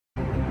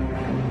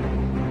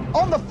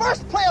On the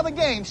first play of the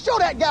game, show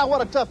that guy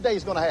what a tough day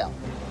he's going to have.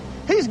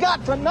 He's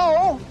got to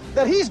know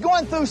that he's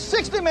going through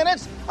 60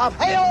 minutes of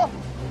hell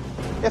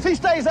if he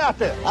stays out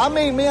there. I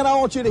mean, man, I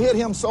want you to hit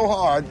him so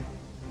hard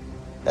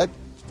that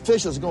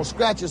official's going to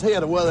scratch his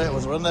head of whether it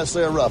was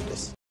unnecessary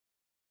roughness.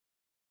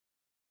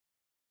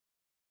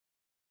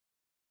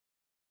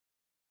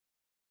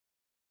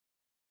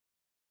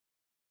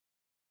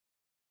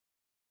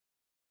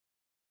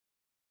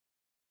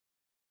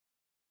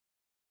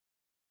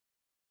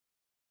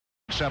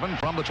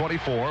 From the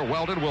 24,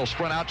 Weldon will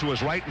sprint out to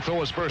his right and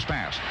throw his first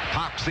pass.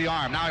 Cocks the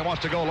arm. Now he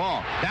wants to go long.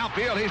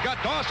 Downfield, he's got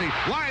Dorsey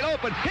wide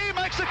open. He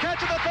makes the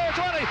catch at the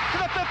 20, to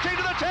the 15,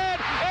 to the 10.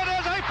 It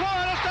is a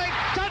Florida State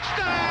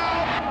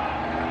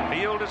touchdown.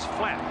 Field is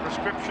flat.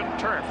 Prescription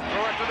turf.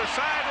 Throw it to the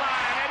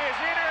sideline. It is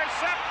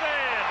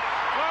intercepted.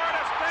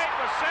 Florida State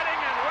was sitting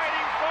and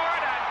waiting for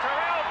it, and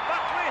Terrell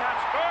Buckley has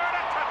scored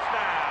a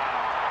touchdown.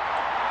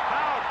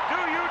 How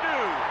do you do?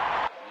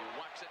 He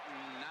walks it,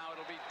 and now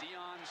it'll be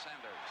Deion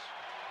Sanders.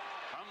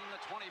 From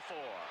the 24,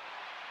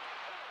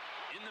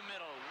 in the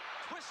middle,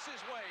 twists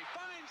his way,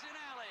 finds an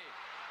alley.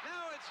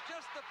 Now it's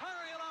just the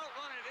punter, he'll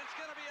outrun it. It's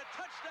going to be a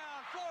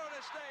touchdown, Florida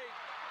State.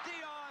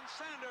 Deion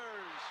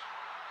Sanders.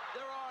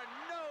 There are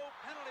no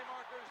penalty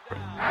markers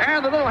down.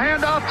 And the little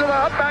handoff to the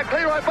up back.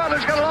 Leroy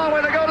Butler's got a long way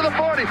to go to the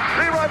 40.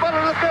 Leroy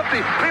Butler to the 50.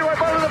 Leroy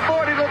Butler to the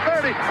 40, to the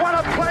 30. What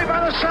a play by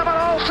the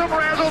Seminoles. Some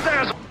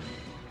razzle-dazzle.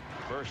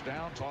 First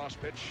down, toss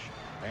pitch.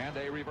 And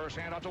a reverse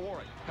handoff to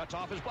Warwick. Cuts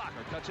off his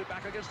blocker. Cuts it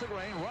back against the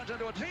grain. Runs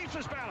into a team's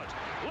balance.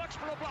 Looks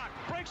for a block.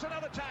 Breaks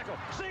another tackle.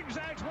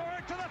 Zigzags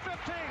Warwick to the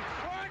 15.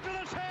 Warwick to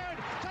the 10.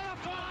 To the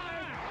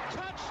 5.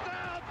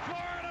 Touchdown,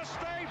 Florida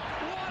State.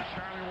 What?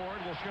 Charlie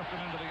Ward will shift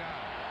him into the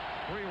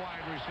aisle. 3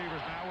 wide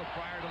receivers now with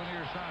Pryor to the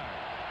near side.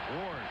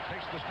 Ward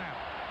takes the snap.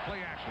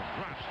 Play action.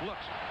 Drops.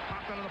 Looks.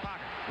 Pops out of the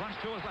pocket. Runs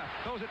to his left.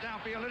 Throws it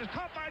downfield. It is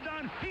caught by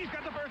Dunn. He's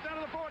got the first down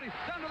to the 40.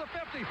 Down to the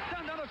 50.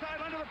 Down the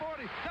sideline to the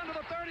 40. Down to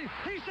the 30.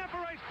 He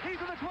separates. He's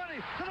to the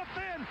 20. To the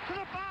 10. To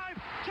the 5.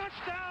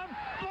 Touchdown.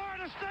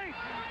 Florida State.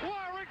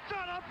 Warwick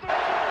Dunn up the...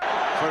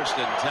 First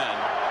and 10.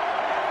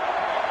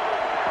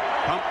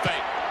 Pump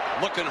fake.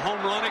 Looking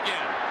home run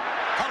again.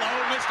 Hello,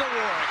 Mr.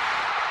 Warwick.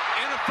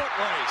 In a foot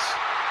race.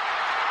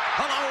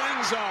 Hello,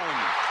 end zone.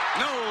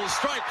 Noles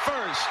strike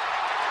first.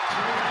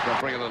 They'll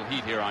bring a little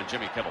heat here on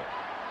Jimmy Kittle.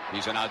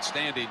 He's an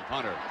outstanding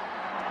punter.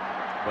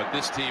 But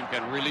this team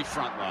can really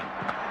front run.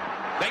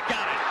 They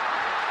got it.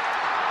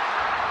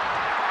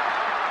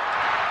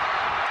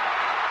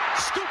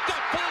 Scooped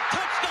up for a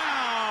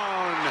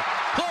touchdown.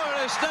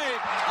 Florida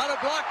State out of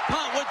block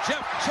punt with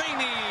Jeff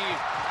Chaney.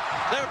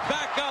 Their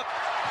backup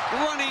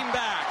running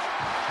back.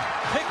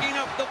 Picking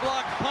up the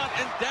block punt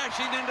and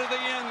dashing into the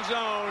end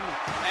zone.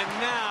 And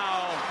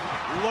now,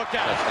 look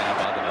out. Touchdown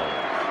by the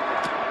Noles.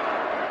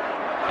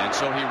 And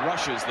so he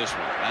rushes this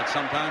one. That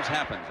sometimes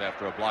happens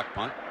after a block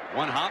punt.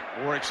 One hop,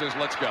 Warwick says,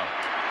 let's go.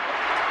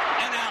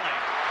 An alley.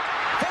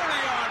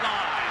 40-yard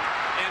line.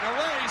 In a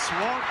race,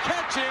 won't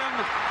catch him.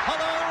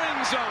 Hello,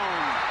 end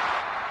zone.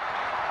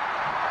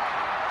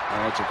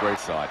 Oh, that's a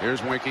great thought. Here's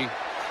Winky.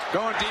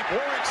 Going deep.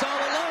 Warwick's all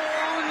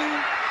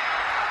alone.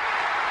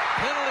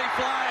 Penalty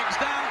flags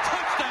down.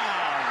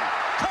 Touchdown.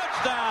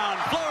 Touchdown,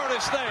 Florida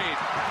State.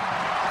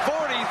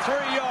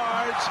 43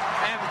 yards,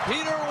 and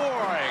Peter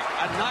Warwick,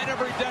 a night of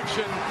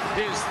redemption,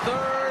 his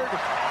 3rd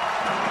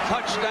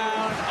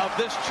touchdown of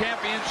this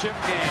championship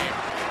game.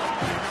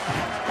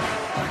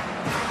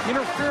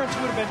 Interference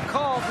would have been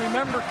called.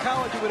 Remember,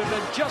 college, it would have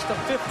been just a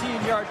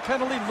 15-yard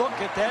penalty. Look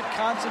at that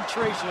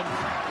concentration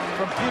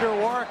from Peter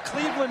Warwick.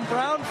 Cleveland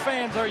Brown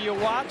fans, are you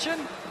watching?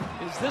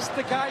 Is this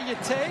the guy you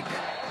take?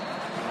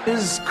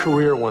 His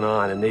career went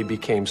on, and they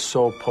became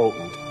so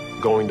potent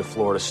going to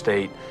Florida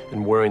State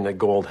and wearing the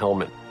gold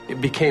helmet. It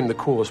became the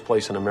coolest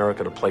place in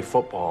America to play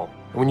football.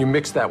 And when you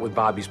mix that with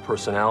Bobby's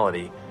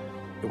personality,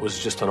 it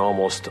was just an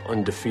almost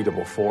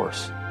undefeatable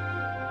force.